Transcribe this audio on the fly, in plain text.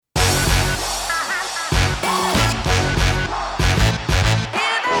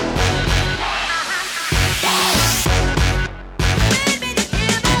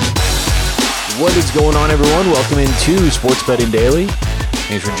What's going on, everyone? Welcome into Sports Betting Daily.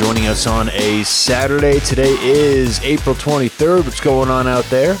 Thanks for joining us on a Saturday. Today is April 23rd. What's going on out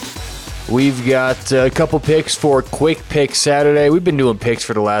there? We've got a couple picks for Quick Pick Saturday. We've been doing picks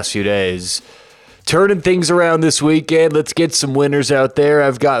for the last few days. Turning things around this weekend. Let's get some winners out there.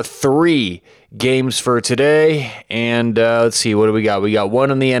 I've got 3 games for today. And let's see, what do we got? We got one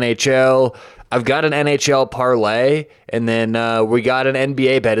in the NHL. I've got an NHL parlay, and then we got an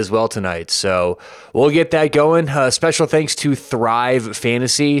NBA bet as well tonight. So we'll get that going. Special thanks to Thrive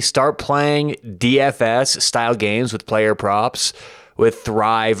Fantasy. Start playing DFS-style games with player props with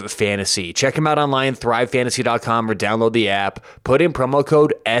Thrive Fantasy. Check them out online, thrivefantasy.com, or download the app. Put in promo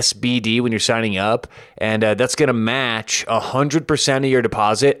code SBD when you're signing up, and that's going to match 100% of your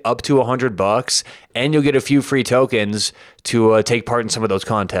deposit up to $100, and you'll get a few free tokens to take part in some of those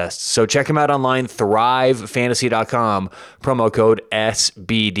contests. So check them out online, thrivefantasy.com, promo code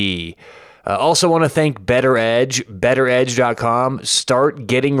SBD. Also want to thank BettorEdge, bettoredge.com. Start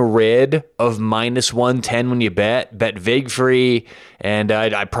getting rid of minus 110 when you bet. Bet VIG free, and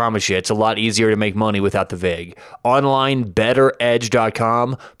I promise you, it's a lot easier to make money without the VIG. Online,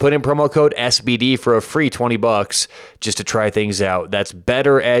 bettoredge.com. Put in promo code SBD for a free $20 just to try things out. That's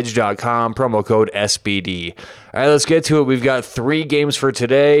bettoredge.com, promo code SBD. All right, let's get to it. We've got 3 games for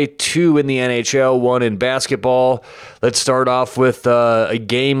today, 2 in the NHL, 1 in basketball. Let's start off with a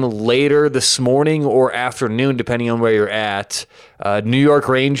game later this morning or afternoon, depending on where you're at. New York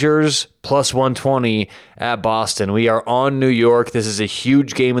Rangers plus 120 at Boston. We are on New York. This is a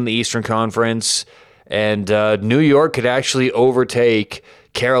huge game in the Eastern Conference, and New York could actually overtake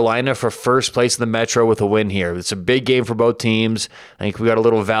Carolina for first place in the Metro with a win here. It's a big game for both teams. I think we got a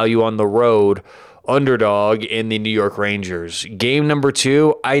little value on the road. Underdog in the New York Rangers. Game number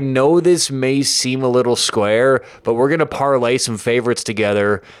 2, I know this may seem a little square, but we're going to parlay some favorites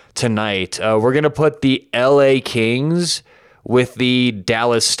together tonight. We're going to put the LA Kings with the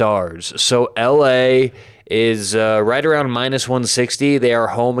Dallas Stars. So LA is right around minus 160. They are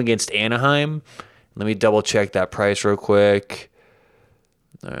home against Anaheim. Let me double check that price real quick.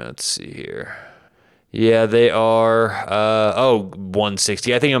 Let's see here. Yeah, they are,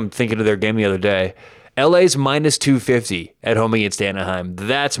 160. I think I'm thinking of their game the other day. LA's minus 250 at home against Anaheim.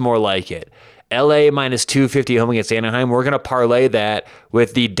 That's more like it. LA minus 250 home against Anaheim. We're going to parlay that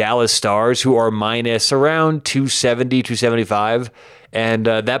with the Dallas Stars, who are minus around 270, 275. And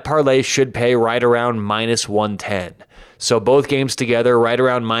that parlay should pay right around minus 110. So both games together, right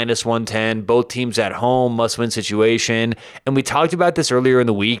around minus 110. Both teams at home, must-win situation. And we talked about this earlier in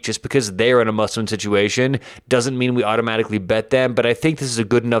the week. Just because they're in a must-win situation doesn't mean we automatically bet them. But I think this is a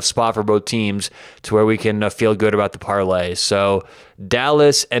good enough spot for both teams to where we can feel good about the parlay. So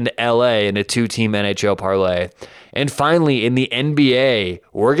Dallas and LA in a 2-team NHL parlay. And finally, in the NBA,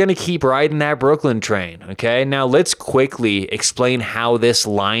 we're going to keep riding that Brooklyn train. Okay, now let's quickly explain how this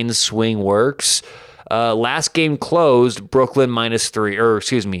line swing works. Last game closed, Brooklyn Boston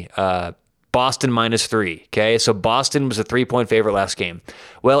minus 3. Okay, so Boston was a 3-point favorite last game.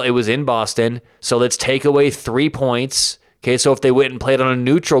 Well, it was in Boston, so let's take away 3 points. Okay, so if they went and played on a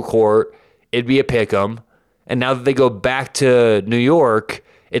neutral court, it'd be a pick 'em. And now that they go back to New York,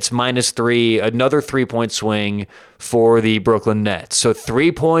 it's minus 3, another 3-point swing for the Brooklyn Nets. So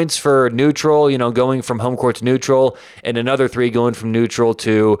 3 points for neutral, going from home court to neutral, and another 3 going from neutral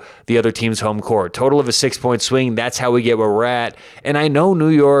to the other team's home court. Total of a 6-point swing. That's how we get where we're at. And I know New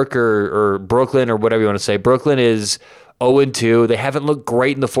York or Brooklyn or whatever you want to say, Brooklyn is 0-2. They haven't looked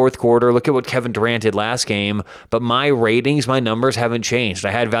great in the fourth quarter. Look at what Kevin Durant did last game. But my ratings, my numbers haven't changed.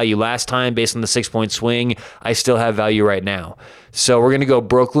 I had value last time based on the 6-point swing. I still have value right now. So we're going to go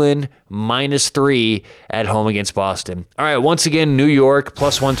Brooklyn minus 3 at home against Boston. All right, once again, New York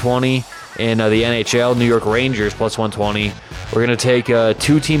plus 120 in the NHL. New York Rangers plus 120. We're going to take a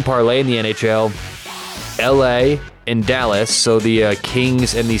 2-team parlay in the NHL. LA and Dallas, so the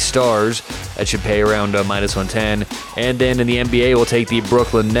Kings and the Stars, that should pay around minus 110. And then in the NBA, we'll take the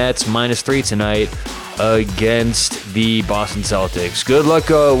Brooklyn Nets minus 3 tonight against the Boston Celtics. Good luck,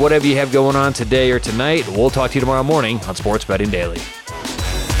 whatever you have going on today or tonight. We'll talk to you tomorrow morning on Sports Betting Daily.